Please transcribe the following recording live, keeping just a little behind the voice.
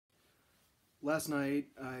Last night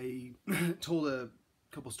I told a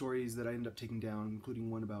couple stories that I ended up taking down,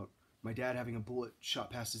 including one about my dad having a bullet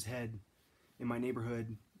shot past his head in my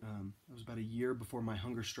neighborhood. It was about a year before my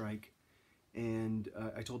hunger strike. And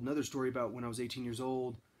I told another story about when I was 18 years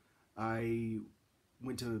old. I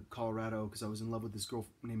went to Colorado because I was in love with this girl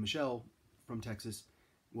named Michelle from Texas.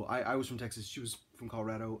 Well, I was from Texas. She was from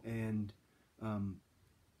Colorado. And um,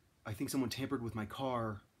 I think someone tampered with my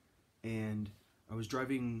car. And I was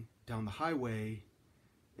driving down the highway.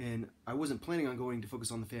 And I wasn't planning on going to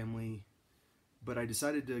Focus on the Family. But I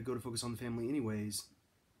decided to go to Focus on the Family anyways.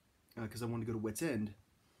 Because I wanted to go to Wits End.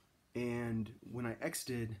 And when I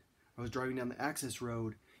exited, I was driving down the access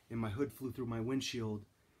road and my hood flew through my windshield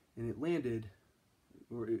and it landed,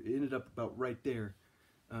 or it ended up about right there.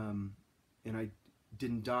 And I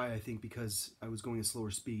didn't die, I think, because I was going a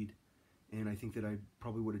slower speed. And I think that I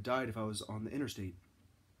probably would have died if I was on the interstate.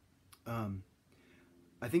 I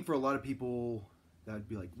think for a lot of people, that would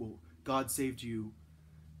be like, well, God saved you.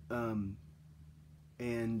 And,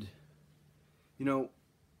 you know,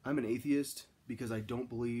 I'm an atheist because I don't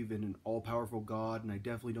believe in an all-powerful God, and I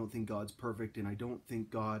definitely don't think God's perfect, and I don't think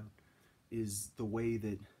God is the way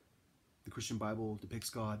that the Christian Bible depicts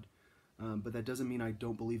God. But that doesn't mean I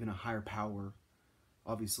don't believe in a higher power,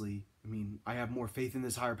 obviously. I mean, I have more faith in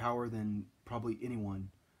this higher power than probably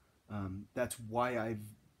anyone. That's why I've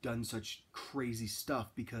done such crazy stuff,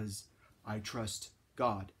 because I trust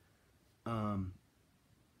God.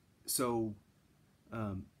 So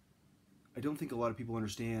I don't think a lot of people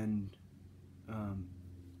understand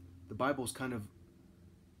the Bible's kind of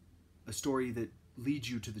a story that leads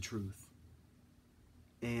you to the truth.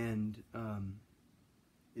 And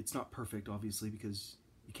it's not perfect, obviously, because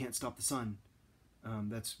you can't stop the sun.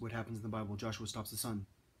 That's what happens in the Bible. Joshua stops the sun.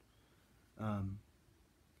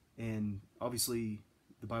 And obviously,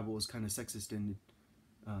 the Bible is kind of sexist and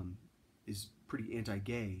is pretty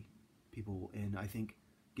anti-gay people. And I think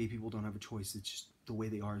gay people don't have a choice. It's just the way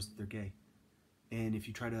they are is that they're gay. And if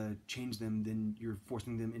you try to change them, then you're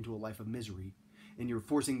forcing them into a life of misery. And you're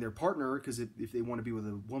forcing their partner, because if they want to be with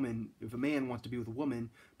a woman, if a man wants to be with a woman,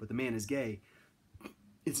 but the man is gay,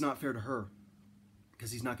 it's not fair to her,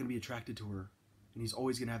 because he's not going to be attracted to her. And he's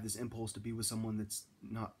always going to have this impulse to be with someone that's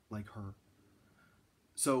not like her.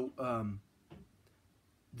 So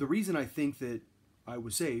the reason I think that I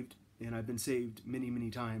was saved, and I've been saved many,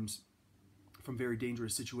 many times from very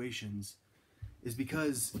dangerous situations, is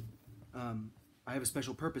because I have a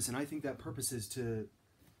special purpose, and I think that purpose is to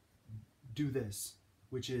do this,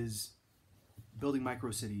 which is building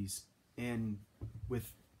micro-cities, and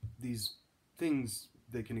with these things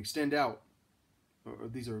that can extend out, or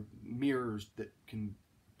these are mirrors that can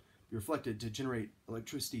be reflected to generate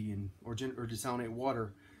electricity and or to desalinate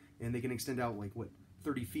water, and they can extend out like, what,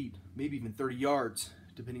 30 feet, maybe even 30 yards,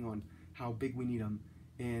 depending on how big we need them,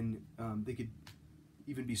 and they could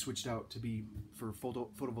even be switched out to be for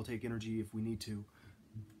photovoltaic energy if we need to.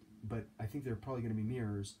 But I think they're probably going to be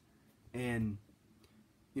mirrors. And,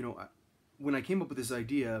 you know, when I came up with this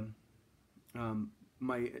idea,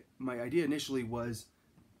 my idea initially was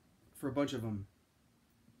for a bunch of them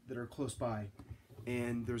that are close by.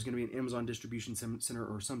 And there's going to be an Amazon distribution center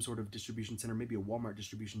or some sort of distribution center, maybe a Walmart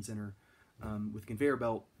distribution center with conveyor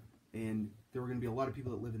belt. And there were going to be a lot of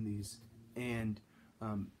people that live in these. And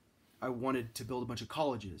I wanted to build a bunch of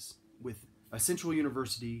colleges with a central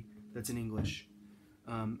university that's in English,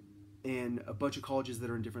 and a bunch of colleges that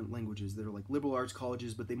are in different languages that are like liberal arts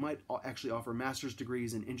colleges, but they might actually offer master's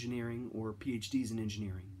degrees in engineering or PhDs in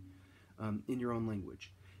engineering in your own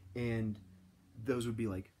language. And those would be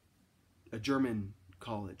like a German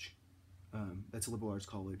college, that's a liberal arts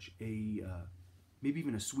college, a maybe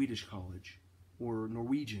even a Swedish college, or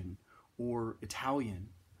Norwegian, or Italian,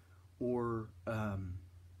 or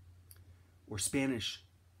Spanish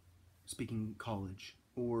speaking college,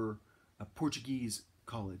 or a Portuguese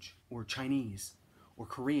college, or Chinese, or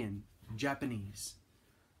Korean, Japanese,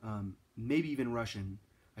 maybe even Russian.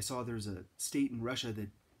 I saw there's a state in Russia that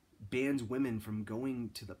bans women from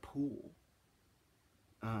going to the pool,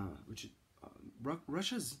 which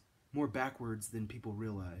Russia's more backwards than people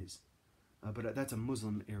realize, but that's a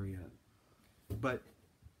Muslim area. But,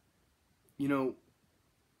 you know,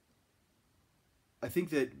 I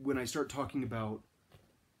think that when I start talking about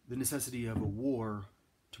the necessity of a war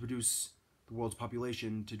to reduce the world's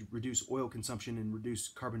population, to reduce oil consumption and reduce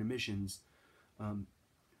carbon emissions,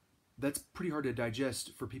 that's pretty hard to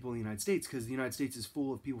digest for people in the United States, because the United States is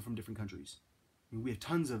full of people from different countries. I mean, we have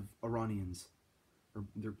tons of Iranians, or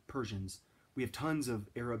they're Persians. We have tons of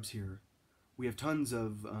Arabs here. We have tons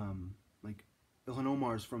of like Ilhan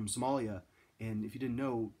Omar's from Somalia, and if you didn't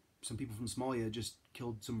know, some people from Somalia just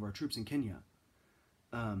killed some of our troops in Kenya.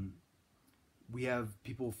 Um, we have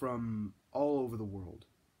people from all over the world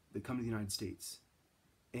that come to the United States,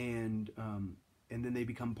 and then they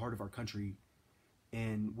become part of our country.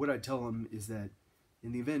 And what I tell them is that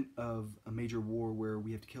in the event of a major war where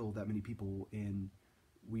we have to kill that many people, and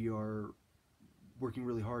we are working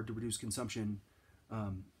really hard to reduce consumption,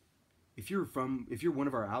 um, if you're one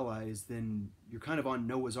of our allies, then you're kind of on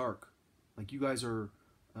Noah's Ark. Like you guys are,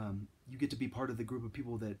 you get to be part of the group of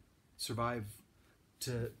people that survive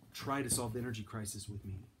to try to solve the energy crisis with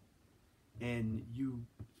me, and you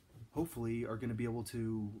hopefully are going to be able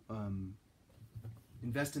to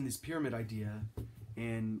invest in this pyramid idea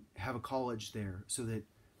and have a college there, so that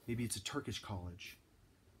maybe it's a Turkish college,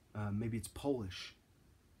 maybe it's Polish,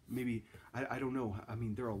 maybe I don't know. I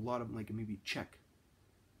mean, there are a lot of, like, maybe a Czech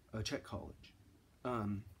college.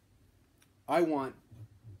 I want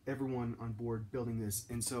everyone on board building this,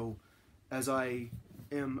 and so as I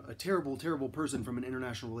am a terrible, terrible person from an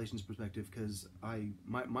international relations perspective, because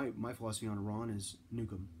my philosophy on Iran is nuke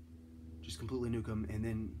them, just completely nuke them, and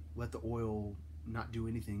then let the oil not do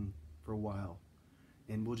anything for a while,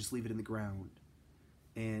 and we'll just leave it in the ground.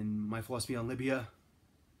 And my philosophy on Libya,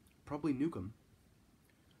 probably nuke them.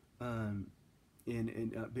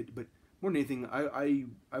 But more than anything,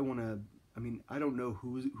 I want to. I mean, I don't know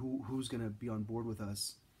who's going to be on board with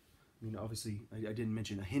us. I mean, obviously, I didn't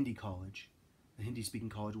mention a Hindi college, a Hindi speaking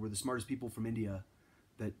college where the smartest people from India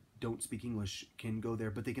that don't speak English can go there,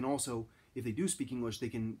 but they can also, if they do speak English, they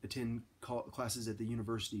can attend classes at the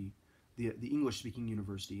university, the English speaking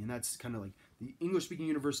university, and that's kind of like the English speaking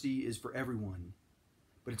university is for everyone,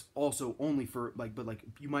 but it's also only for like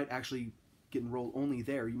you might actually get enrolled only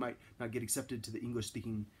there. You might not get accepted to the English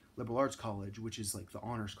speaking liberal arts college, which is like the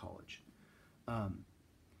honors college.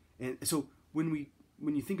 And so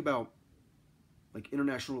when you think about like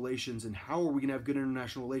international relations and how are we going to have good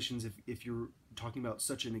international relations if you're talking about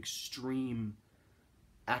such an extreme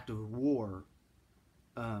act of war,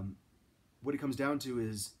 what it comes down to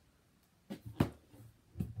is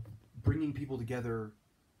bringing people together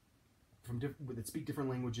from that speak different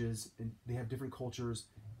languages, and they have different cultures,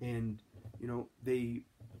 and they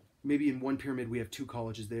maybe in one pyramid we have two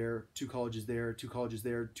colleges there, two colleges there, two colleges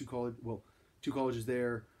there, two colleges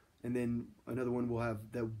there, and then another one will have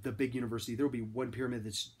the big university. There will be one pyramid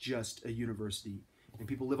that's just a university, and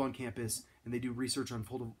people live on campus, and they do research on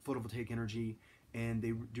photovoltaic energy, and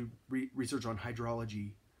they do research on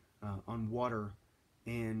hydrology, on water,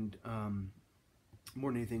 and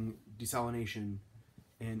more than anything, desalination.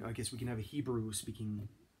 And I guess we can have a Hebrew-speaking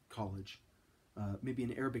college, maybe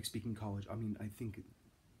an Arabic-speaking college. I mean, I think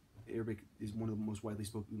Arabic is one of the most widely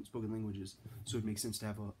spoken languages, so it makes sense to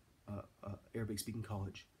have a Arabic-speaking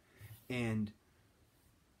college. And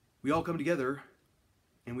we all come together,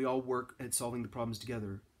 and we all work at solving the problems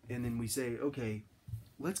together. And then we say, okay,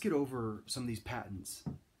 let's get over some of these patents.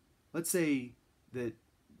 Let's say that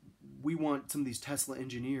we want some of these Tesla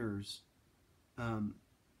engineers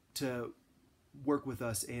to work with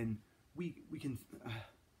us, and we can.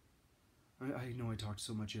 I know I talked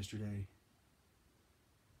so much yesterday,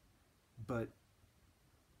 but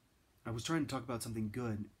I was trying to talk about something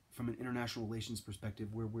good from an international relations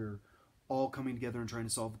perspective, where we're all coming together and trying to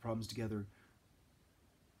solve the problems together.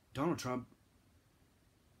 Donald Trump,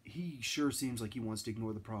 he sure seems like he wants to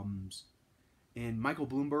ignore the problems. And Michael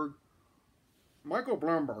Bloomberg is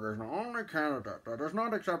the only candidate that is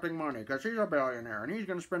not accepting money because he's a billionaire and he's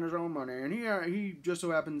going to spend his own money, and he just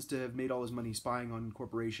so happens to have made all his money spying on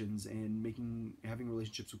corporations and having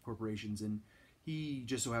relationships with corporations, and he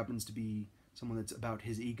just so happens to be someone that's about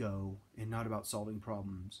his ego and not about solving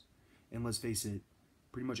problems. And let's face it,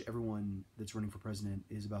 pretty much everyone that's running for president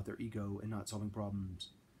is about their ego and not solving problems.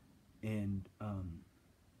 And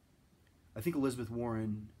I think Elizabeth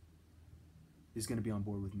Warren is going to be on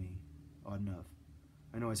board with me, odd enough.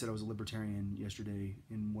 I know I said I was a libertarian yesterday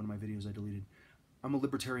in one of my videos I deleted. I'm a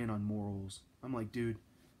libertarian on morals. I'm like, dude,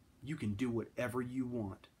 you can do whatever you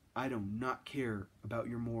want. I do not care about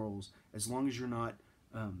your morals as long as you're not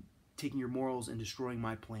taking your morals and destroying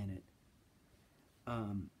my planet.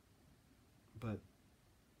 But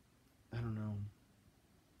I don't know.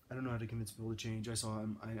 I don't know how to convince people to change. I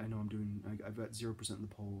know I've got 0% in the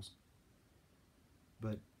polls.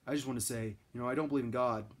 But I just want to say, I don't believe in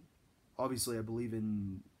God. Obviously, I believe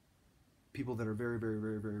in people that are very, very,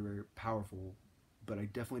 very, very, very powerful. But I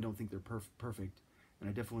definitely don't think they're perfect. And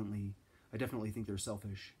I definitely think they're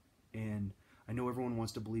selfish. And I know everyone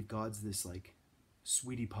wants to believe God's this, like,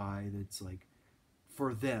 sweetie pie that's, like,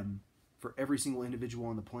 for them, for every single individual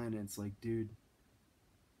on the planet. It's like, dude,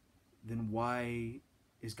 then why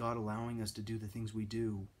is God allowing us to do the things we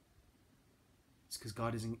do? It's because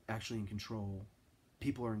God isn't actually in control.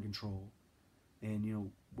 people are in control.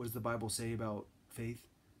 And, what does the Bible say about faith?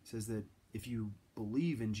 It says that if you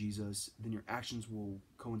believe in Jesus, then your actions will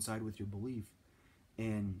coincide with your belief.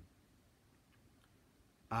 And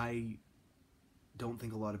I don't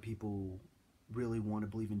think a lot of people really want to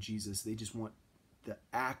believe in Jesus. They just want the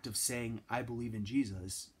act of saying, I believe in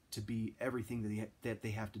Jesus, to be everything that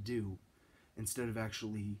they have to do, instead of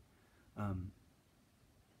actually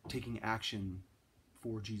taking action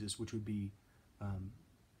for Jesus, which would be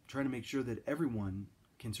trying to make sure that everyone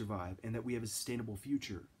can survive and that we have a sustainable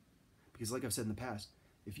future. Because like I've said in the past,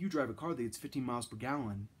 if you drive a car that gets 15 miles per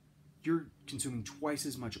gallon, you're consuming twice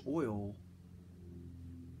as much oil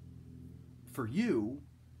for you,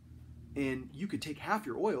 and you could take half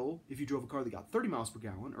your oil if you drove a car that got 30 miles per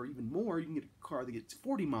gallon, or even more. You can get a car that gets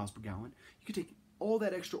 40 miles per gallon. You could take all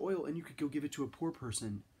that extra oil and you could go give it to a poor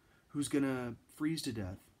person who's going to freeze to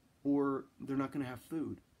death, or they're not going to have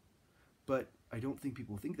food. But I don't think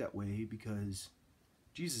people think that way, because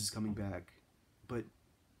Jesus is coming back. But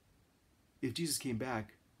if Jesus came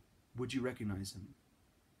back, would you recognize him?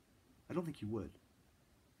 I don't think you would.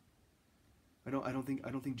 I don't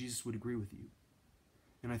think Jesus would agree with you.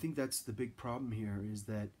 And I think that's the big problem here, is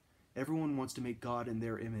that everyone wants to make God in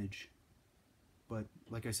their image. But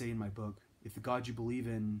like I say in my book, if the God you believe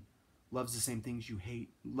in loves the same things you hate,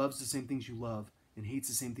 loves the same things you love, and hates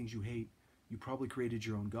the same things you hate, you probably created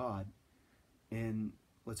your own God. And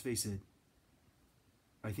let's face it,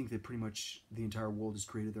 I think that pretty much the entire world has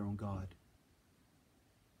created their own God.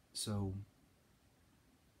 So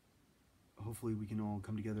hopefully we can all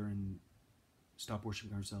come together and stop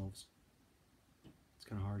worshiping ourselves. It's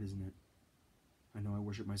kind of hard, isn't it? I know I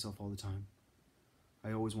worship myself all the time.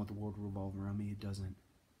 I always want the world to revolve around me. It doesn't.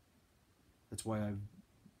 That's why I've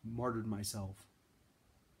martyred myself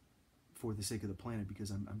for the sake of the planet, because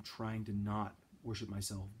I'm trying to not worship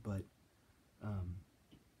myself. But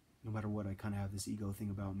no matter what, I kind of have this ego thing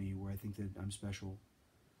about me where I think that I'm special.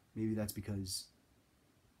 Maybe that's because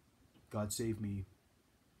God saved me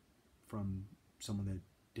from someone that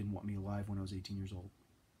didn't want me alive when I was 18 years old.